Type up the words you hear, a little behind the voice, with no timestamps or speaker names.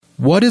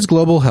What is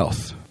global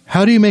health?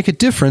 How do you make a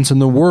difference in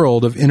the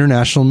world of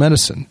international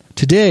medicine?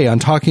 Today on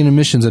Talking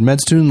Admissions and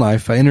Med Student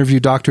Life, I interview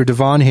Dr.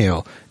 DeVon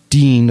Hale,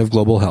 Dean of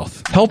Global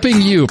Health.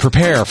 Helping you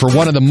prepare for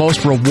one of the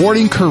most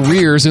rewarding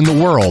careers in the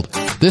world.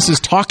 This is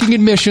Talking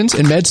Admissions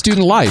and Med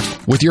Student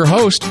Life with your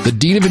host, the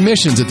Dean of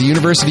Admissions at the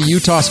University of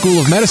Utah School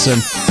of Medicine,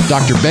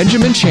 Dr.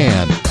 Benjamin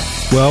Chan.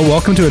 Well,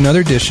 welcome to another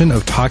edition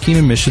of Talking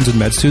Admissions and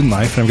Med Student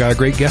Life, and I've got a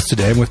great guest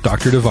today. I'm with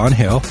Dr. DeVon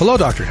Hale. Hello,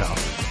 Dr. Hale.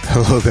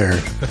 Hello there.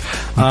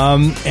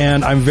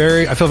 And I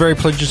feel very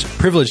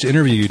privileged to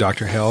interview you,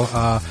 Dr. Hale,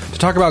 to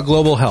talk about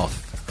global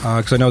health,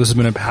 because I know this has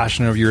been a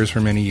passion of yours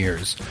for many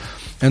years.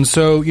 And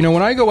so,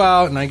 when I go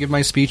out and I give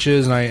my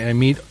speeches and I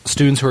meet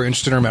students who are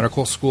interested in our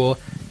medical school,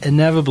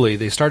 inevitably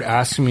they start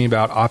asking me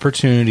about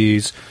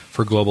opportunities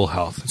for global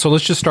health. So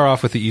let's just start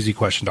off with the easy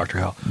question, Dr.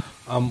 Hale.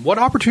 What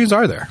opportunities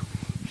are there?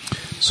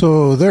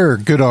 So there are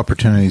good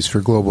opportunities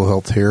for global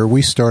health here.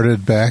 We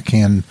started back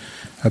in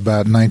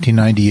about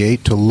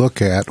 1998 to look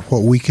at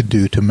what we could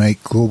do to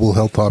make global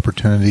health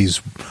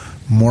opportunities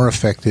more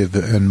effective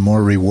and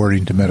more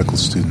rewarding to medical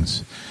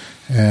students.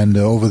 And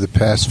over the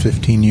past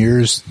 15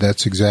 years,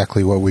 that's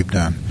exactly what we've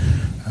done.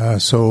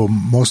 So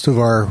most of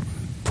our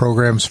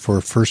programs for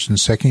first and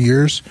second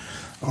years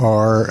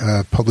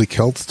are public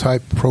health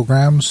type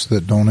programs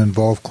that don't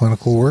involve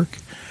clinical work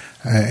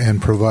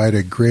and provide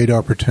a great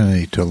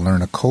opportunity to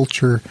learn a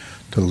culture,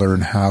 to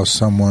learn how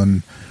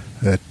someone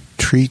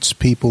treats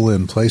people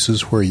in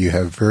places where you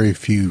have very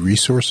few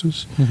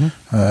resources.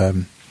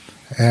 Mm-hmm.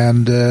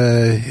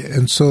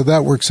 And so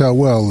that works out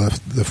well.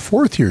 The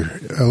fourth year,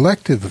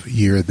 elective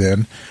year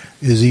then,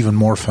 is even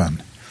more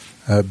fun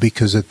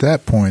because at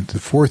that point, the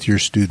fourth year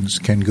students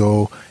can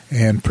go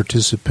and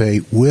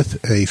participate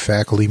with a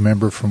faculty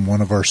member from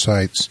one of our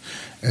sites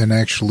and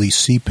actually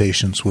see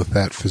patients with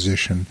that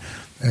physician.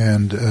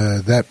 And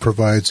that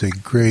provides a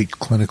great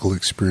clinical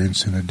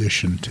experience in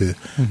addition to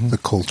the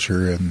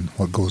culture and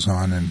what goes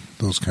on in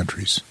those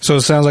countries. So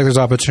it sounds like there's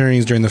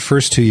opportunities during the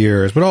first 2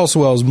 years, but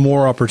also well as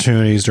more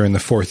opportunities during the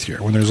fourth year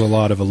when there's a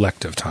lot of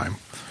elective time.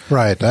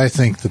 Right. I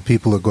think the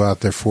people that go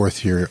out their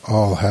fourth year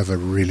all have a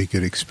really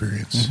good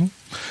experience. Mm-hmm.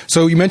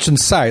 So you mentioned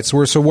sites.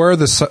 So where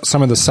are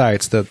some of the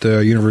sites that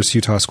the University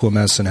of Utah School of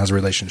Medicine has a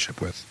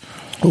relationship with?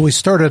 Well, we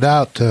started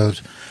out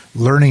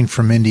learning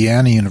from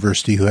Indiana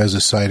University, who has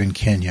a site in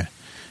Kenya.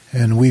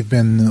 And we've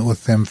been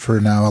with them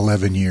for now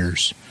 11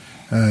 years.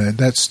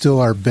 That's still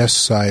our best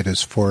site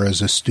as far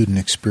as a student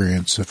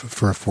experience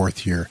for a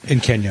fourth year. In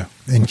Kenya?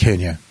 In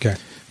Kenya. Okay.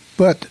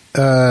 But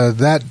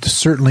that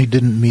certainly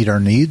didn't meet our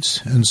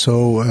needs. And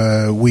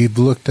so we've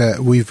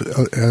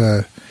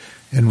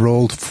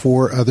enrolled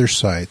 4 other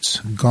sites.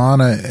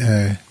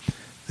 Ghana,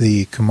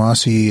 the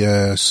Kumasi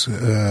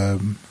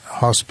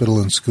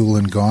Hospital and School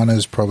in Ghana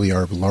is probably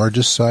our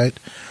largest site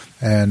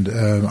and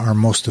our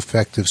most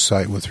effective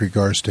site with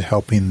regards to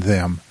helping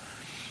them.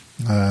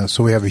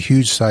 So we have a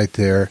huge site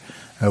there.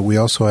 We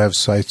also have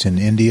sites in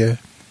India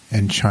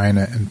and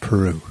China and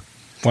Peru.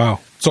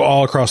 Wow. So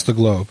all across the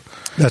globe.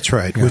 That's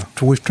right. Yeah.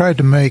 We've tried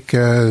to make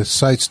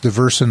sites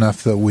diverse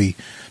enough that we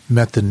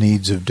met the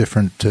needs of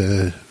different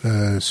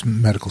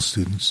medical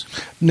students.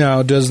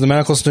 Now, does the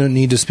medical student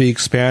need to speak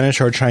Spanish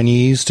or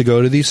Chinese to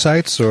go to these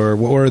sites, or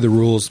what are the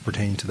rules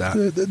pertaining to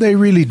that? They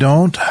really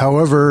don't.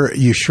 However,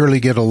 you surely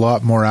get a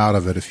lot more out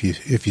of it if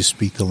you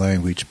speak the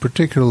language,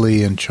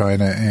 particularly in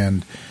China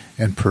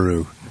and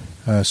Peru.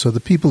 So the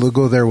people who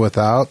go there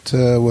without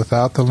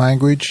the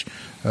language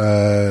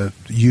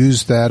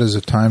use that as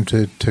a time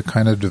to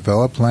kind of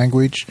develop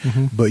language,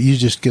 but you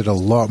just get a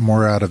lot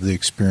more out of the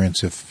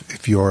experience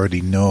if you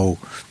already know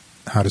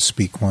how to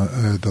speak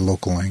the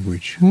local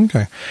language.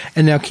 Okay.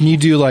 And now can you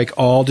do like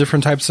all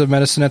different types of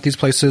medicine at these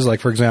places?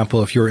 Like, for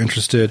example, if you're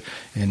interested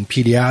in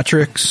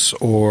pediatrics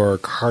or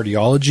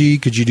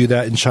cardiology, could you do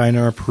that in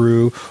China or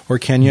Peru or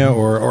Kenya?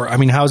 Or I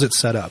mean, how is it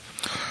set up?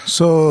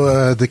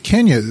 So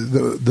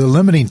the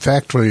limiting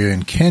factor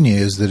in Kenya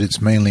is that it's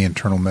mainly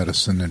internal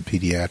medicine and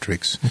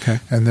pediatrics. Okay.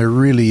 And there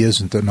really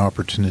isn't an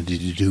opportunity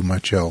to do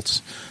much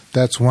else.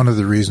 That's one of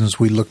the reasons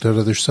we looked at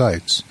other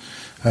sites.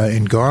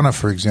 In Ghana,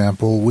 for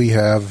example, we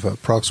have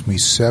approximately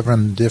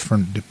 7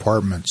 different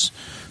departments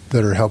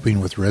that are helping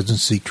with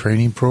residency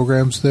training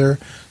programs there.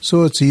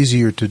 So it's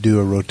easier to do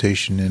a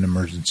rotation in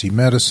emergency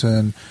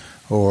medicine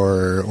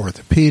or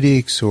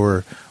orthopedics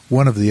or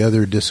one of the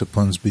other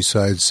disciplines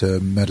besides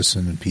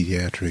medicine and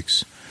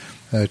pediatrics.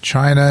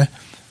 China,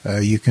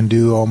 you can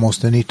do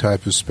almost any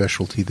type of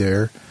specialty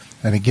there.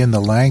 And again, the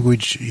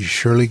language, you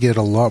surely get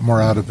a lot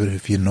more out of it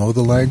if you know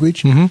the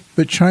language.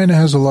 But China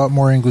has a lot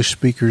more English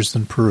speakers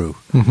than Peru.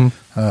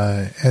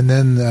 And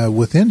then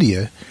with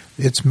India,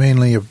 it's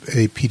mainly a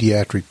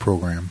pediatric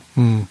program.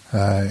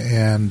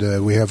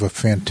 And we have a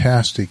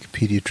fantastic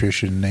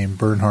pediatrician named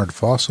Bernhard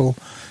Fossel.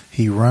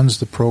 He runs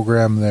the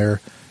program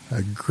there.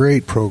 A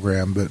great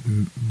program,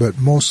 but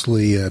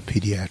mostly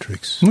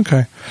pediatrics.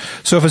 Okay.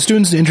 So if a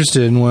student's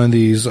interested in one of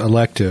these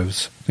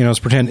electives, let's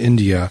pretend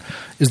India,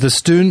 is the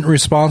student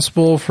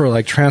responsible for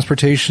like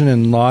transportation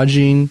and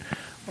lodging,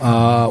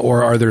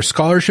 or are there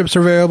scholarships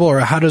available,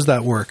 or how does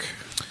that work?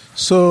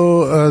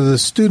 So the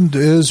student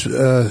is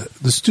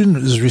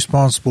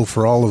responsible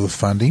for all of the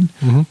funding,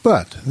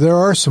 but there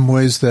are some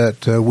ways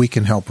that we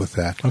can help with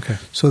that. Okay.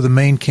 So the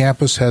main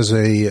campus has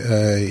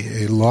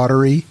a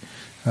lottery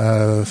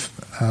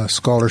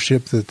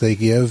scholarship that they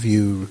give.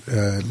 You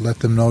let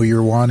them know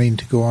you're wanting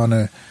to go on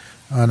a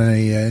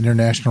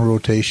international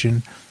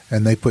rotation,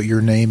 and they put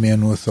your name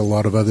in with a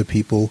lot of other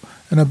people,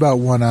 and about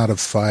 1 out of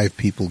 5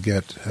 people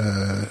get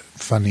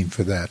funding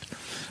for that.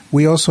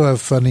 We also have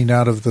funding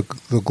out of the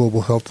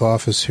Global Health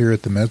Office here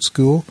at the med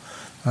school,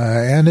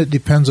 and it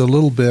depends a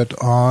little bit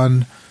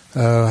on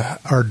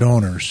our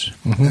donors.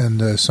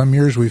 And some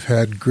years we've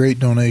had great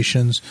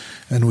donations,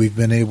 and we've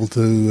been able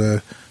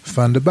to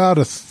fund about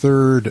a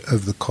third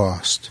of the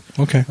cost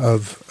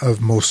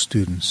of most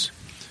students.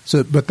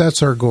 So, but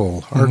that's our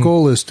goal. Our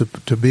goal is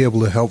to be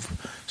able to help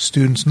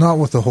students, not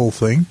with the whole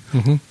thing,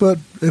 but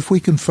if we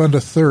can fund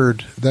a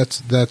third,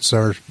 that's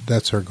our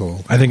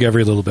goal. I think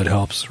every little bit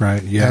helps,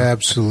 right? Yeah,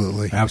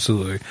 absolutely.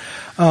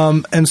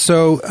 And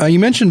so you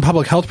mentioned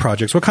public health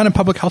projects. What kind of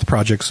public health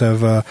projects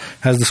has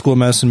the School of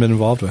Medicine been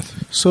involved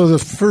with? So the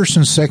first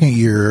and second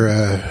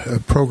year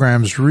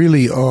programs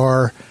really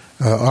are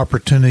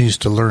opportunities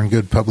to learn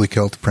good public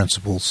health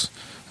principles.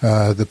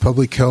 The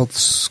public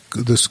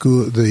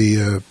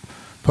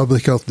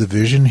health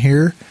division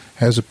here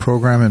has a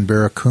program in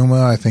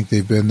Barracuda. I think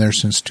they've been there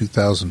since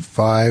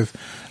 2005.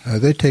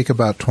 They take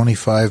about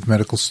 25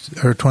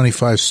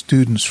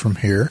 students from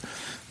here.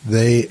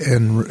 They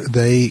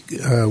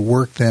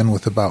work then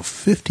with about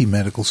 50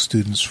 medical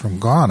students from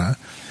Ghana,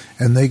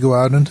 and they go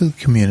out into the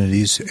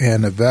communities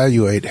and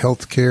evaluate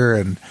health care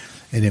and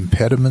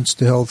impediments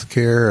to health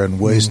care and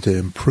ways to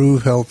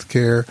improve health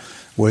care,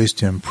 ways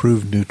to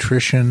improve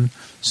nutrition,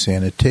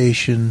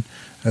 sanitation.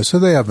 So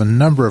they have a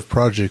number of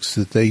projects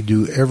that they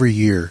do every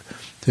year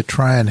to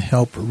try and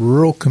help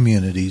rural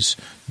communities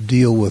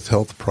deal with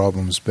health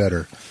problems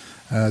better.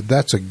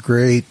 That's a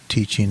great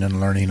teaching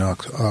and learning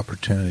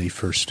opportunity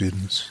for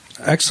students.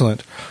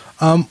 Excellent.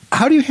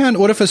 How do you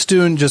handle, what if a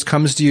student just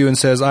comes to you and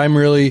says, I'm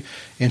really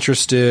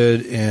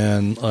interested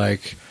in,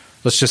 like,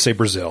 let's just say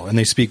Brazil, and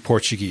they speak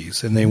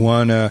Portuguese, and they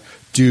want to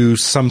do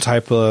some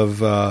type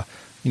of,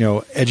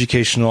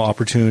 educational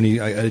opportunity,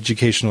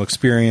 educational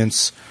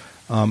experience,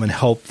 and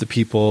help the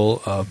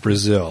people of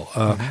Brazil.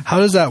 How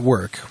does that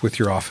work with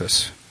your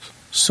office?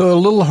 So a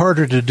little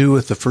harder to do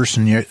with the first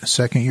and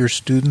second year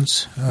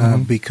students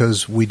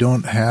because we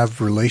don't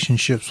have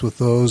relationships with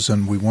those,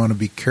 and we want to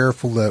be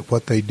careful that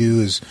what they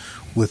do is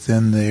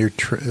within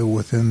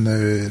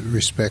the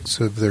respects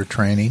of their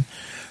training.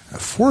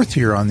 Fourth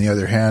year, on the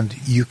other hand,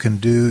 you can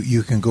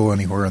go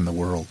anywhere in the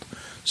world.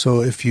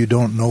 So if you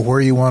don't know where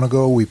you want to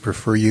go, we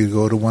prefer you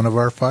go to one of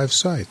our 5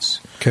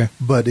 sites. Okay.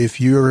 But if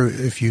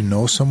you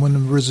know someone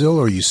in Brazil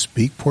or you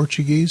speak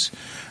Portuguese,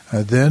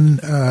 then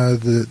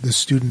the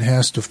student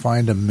has to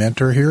find a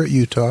mentor here at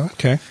Utah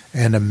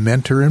and a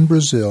mentor in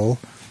Brazil,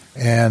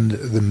 and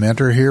the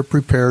mentor here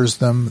prepares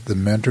them. The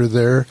mentor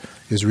there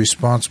is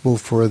responsible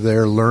for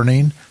their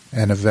learning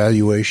and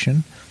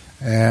evaluation,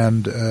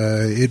 and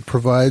it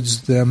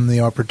provides them the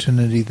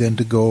opportunity then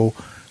to go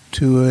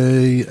to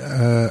a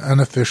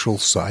unofficial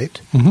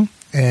site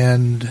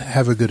and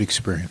have a good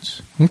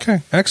experience.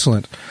 Okay,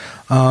 excellent.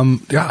 I'm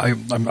glad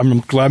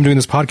I'm doing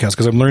this podcast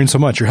because I'm learning so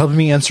much. You're helping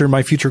me answer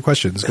my future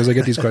questions because I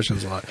get these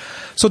questions a lot.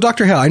 So,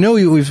 Dr. Hale, I know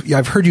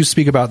I've heard you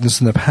speak about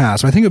this in the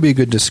past, but I think it would be a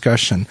good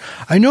discussion.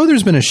 I know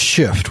there's been a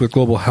shift with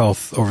global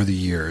health over the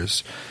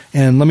years,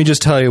 and let me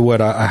just tell you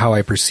how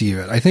I perceive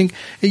it. I think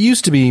it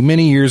used to be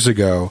many years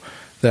ago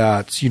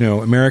that,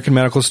 American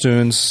medical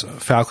students,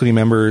 faculty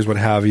members, what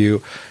have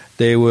you,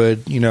 they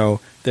would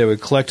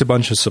collect a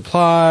bunch of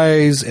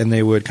supplies, and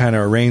they would kind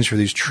of arrange for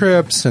these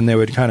trips, and they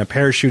would kind of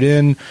parachute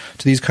in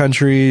to these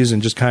countries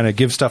and just kind of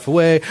give stuff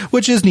away,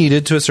 which is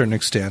needed to a certain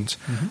extent.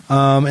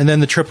 And then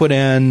the trip would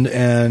end,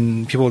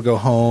 and people would go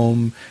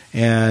home,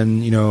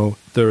 and,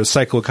 the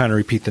cycle would kind of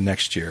repeat the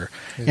next year.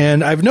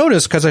 And I've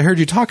noticed, because I heard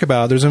you talk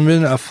about, there's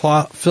been a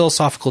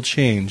philosophical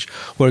change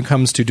when it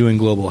comes to doing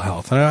global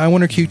health. And I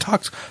wonder, can you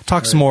talk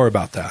some more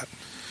about that?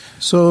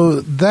 So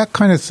that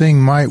kind of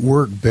thing might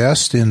work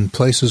best in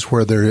places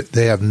where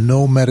they have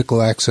no medical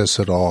access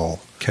at all.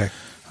 Okay.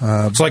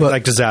 So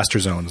like disaster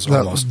zones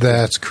almost.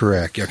 That's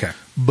correct. Okay.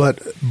 But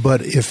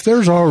if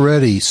there's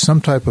already some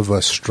type of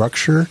a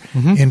structure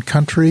in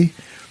country,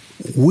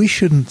 we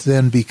shouldn't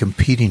then be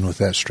competing with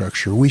that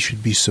structure. We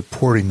should be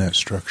supporting that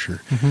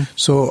structure.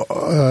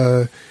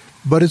 So,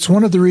 but it's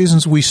one of the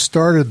reasons we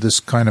started this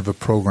kind of a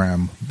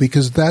program,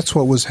 because that's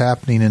what was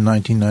happening in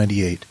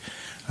 1998.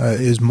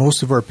 Is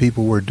most of our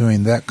people were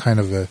doing that kind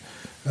of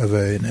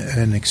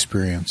an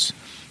experience,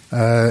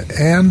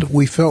 and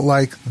we felt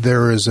like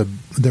there was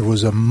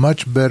a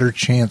much better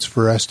chance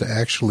for us to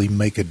actually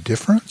make a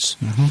difference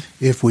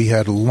if we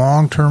had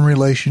long-term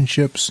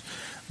relationships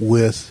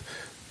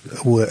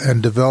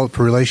and developed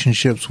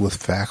relationships with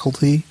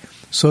faculty,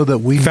 so that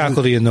we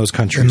in those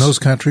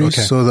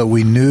countries, so that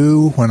we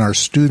knew when our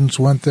students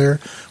went there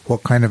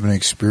what kind of an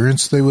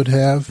experience they would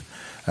have,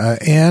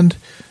 and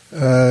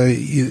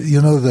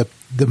The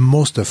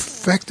most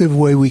effective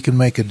way we can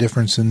make a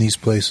difference in these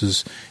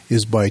places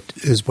is by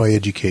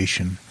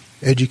education.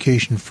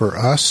 Education for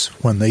us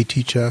when they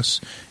teach us,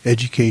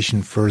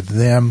 education for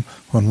them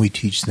when we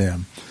teach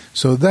them.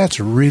 So that's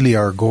really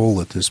our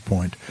goal at this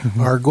point. Mm-hmm.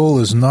 Our goal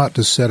is not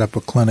to set up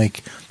a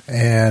clinic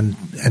and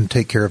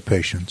take care of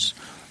patients.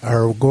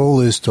 Our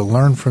goal is to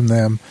learn from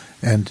them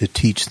and to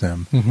teach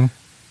them. Mm-hmm.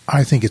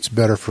 I think it's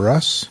better for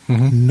us.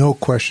 Mm-hmm. No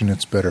question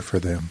it's better for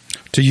them.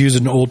 To use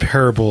an old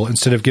parable,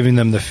 instead of giving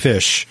them the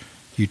fish,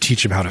 you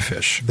teach them how to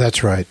fish.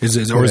 That's right. Is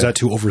that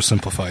too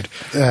oversimplified?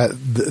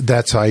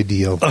 That's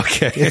ideal.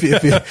 Okay.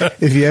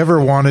 if you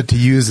ever wanted to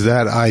use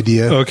that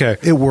idea, okay,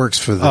 it works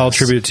for this. I'll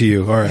attribute it to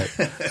you. All right.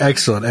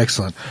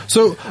 Excellent.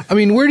 So, I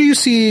mean, where do you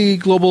see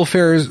global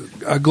affairs,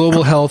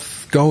 global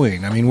health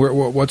going? I mean,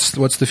 what's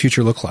the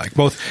future look like?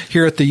 Both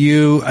here at the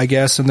U, I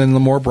guess, and then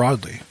more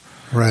broadly.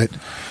 Right.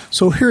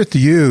 So here at the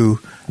U,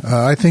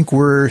 I think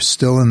we're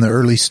still in the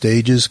early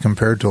stages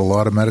compared to a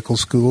lot of medical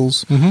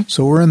schools. Mm-hmm.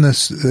 So we're in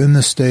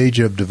the stage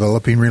of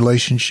developing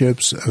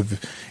relationships, of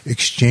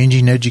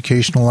exchanging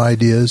educational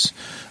ideas.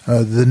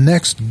 The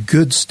next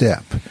good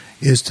step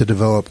is to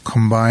develop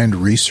combined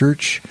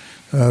research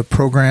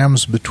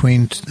programs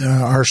between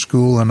our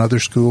school and other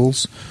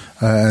schools,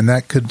 and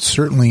that could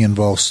certainly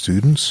involve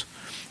students.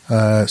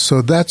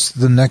 So that's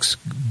the next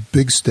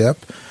big step.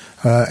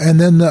 And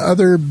then the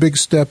other big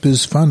step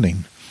is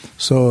funding.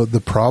 So the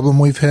problem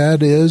we've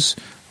had is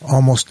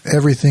almost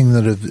everything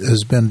that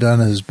has been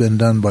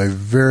done by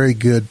very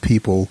good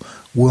people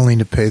willing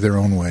to pay their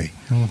own way.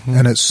 Mm-hmm.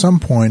 And at some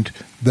point,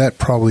 that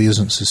probably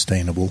isn't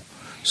sustainable.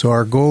 So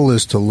our goal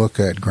is to look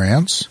at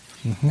grants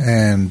mm-hmm.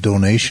 and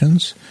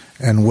donations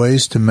and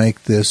ways to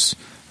make this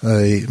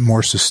a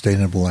more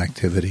sustainable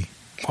activity.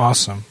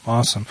 Awesome.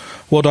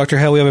 Well, Dr.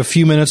 Hale, we have a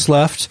few minutes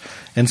left,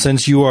 and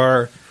since you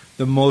are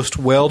the most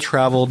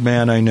well-traveled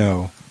man I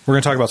know, we're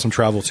going to talk about some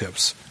travel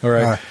tips. All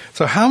right.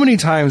 So how many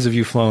times have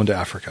you flown to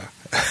Africa?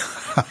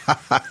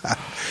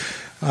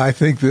 I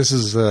think this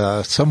is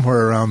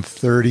somewhere around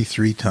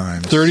 33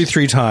 times.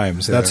 33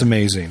 times. Yeah. That's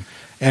amazing.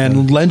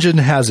 And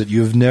legend has it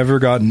you've never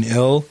gotten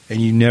ill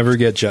and you never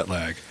get jet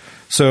lag.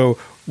 So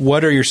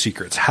what are your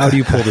secrets? How do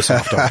you pull this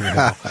off, Dr.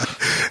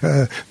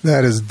 Hale?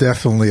 That is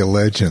definitely a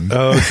legend.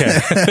 Okay.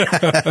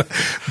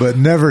 But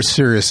never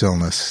serious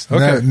illness.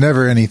 Okay.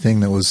 Never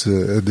anything that was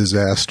a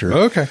disaster.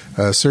 Okay.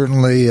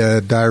 Certainly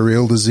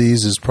diarrheal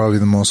disease is probably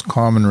the most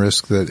common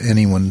risk that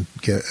anyone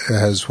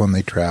has when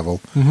they travel.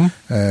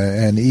 Mm-hmm.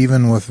 And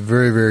even with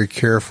very, very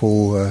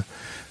careful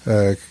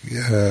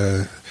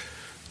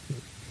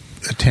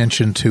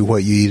attention to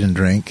what you eat and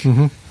drink,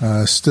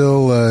 mm-hmm.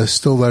 Still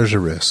there's a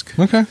risk.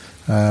 Okay.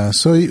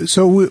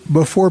 So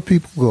before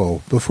people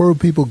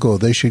go,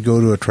 they should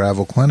go to a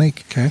travel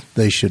clinic. Okay.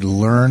 They should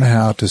learn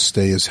how to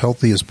stay as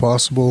healthy as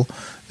possible.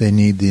 They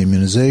need the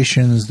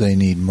immunizations. They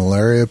need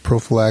malaria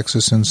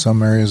prophylaxis in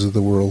some areas of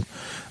the world.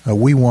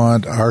 We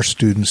want our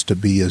students to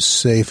be as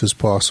safe as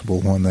possible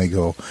when they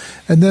go.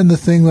 And then the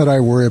thing that I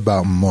worry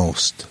about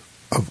most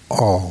of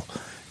all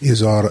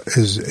is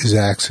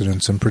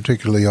accidents, and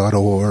particularly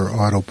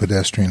auto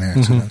pedestrian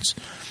accidents.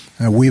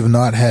 Mm-hmm. We've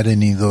not had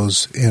any of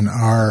those in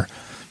our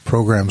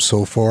program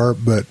so far,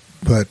 but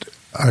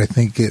I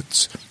think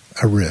it's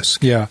a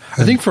risk. Yeah.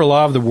 I think for a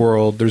lot of the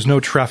world, there's no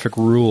traffic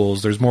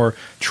rules. There's more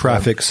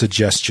traffic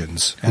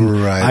suggestions.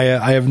 And right.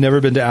 I have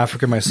never been to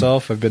Africa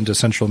myself. I've been to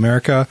Central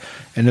America,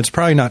 and it's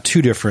probably not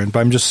too different, but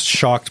I'm just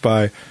shocked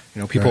by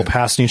people right.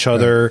 passing each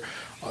other,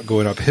 right.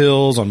 going up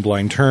hills on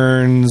blind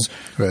turns.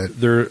 Right.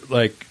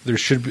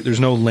 There's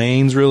no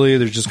lanes really.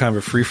 There's just kind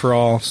of a free for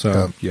all.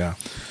 So yeah.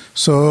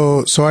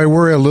 So I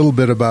worry a little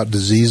bit about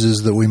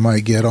diseases that we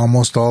might get.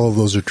 Almost all of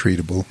those are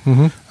treatable.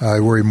 Mm-hmm. I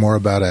worry more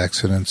about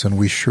accidents, and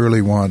we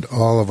surely want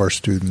all of our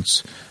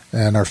students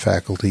and our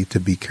faculty to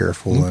be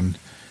careful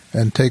mm-hmm.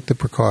 and take the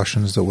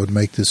precautions that would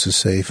make this a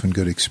safe and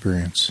good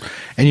experience.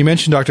 And you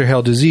mentioned, Dr.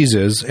 Hale,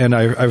 diseases, and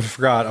I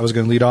forgot I was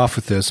going to lead off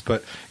with this,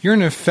 but you're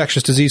an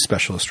infectious disease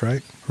specialist,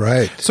 right?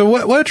 Right. So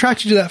what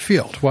attracted you to that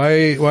field?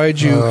 Why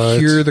did you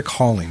hear the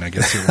calling, I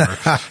guess it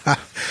was?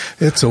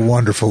 It's a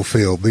wonderful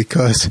field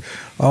because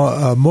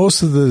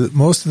most of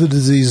the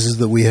diseases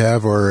that we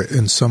have are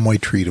in some way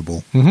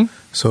treatable. Mm-hmm.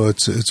 So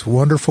it's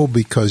wonderful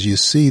because you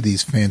see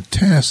these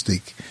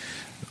fantastic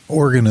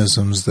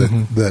organisms that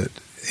mm-hmm. that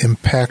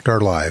impact our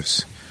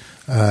lives,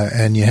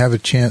 and you have a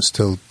chance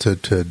to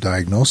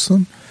diagnose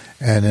them,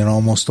 and in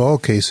almost all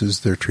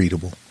cases they're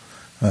treatable,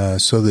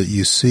 so that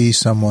you see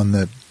someone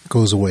that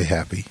goes away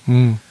happy.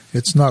 Mm.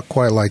 It's not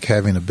quite like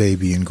having a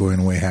baby and going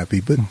away happy,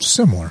 but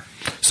similar.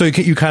 So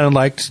you kind of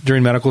liked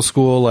during medical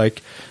school,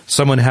 like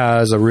someone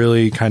has a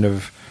really kind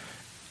of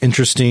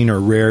interesting or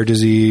rare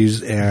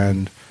disease,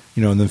 and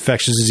an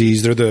infectious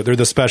disease, they're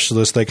the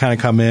specialists. They kind of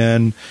come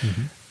in,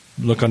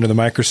 mm-hmm. look under the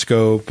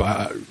microscope,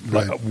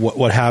 right.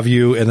 what have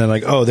you, and then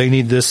they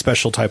need this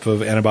special type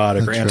of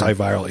antibiotic or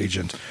antiviral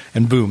agent,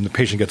 and boom, the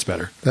patient gets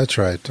better. That's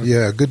right.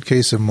 Yeah, a good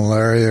case of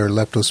malaria or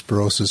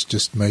leptospirosis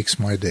just makes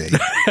my day.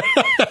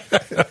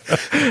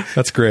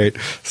 That's great.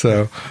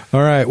 So,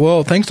 all right.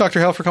 Well, thanks, Dr.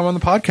 Hale, for coming on the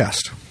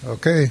podcast.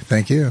 Okay,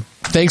 thank you.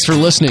 Thanks for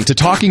listening to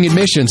Talking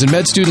Admissions and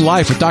Med Student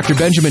Life with Dr.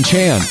 Benjamin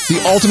Chan,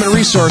 the ultimate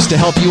resource to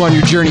help you on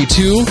your journey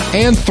to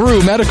and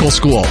through medical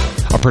school.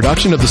 A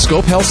production of the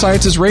Scope Health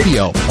Sciences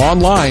Radio,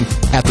 online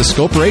at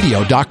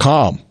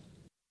thescoperadio.com.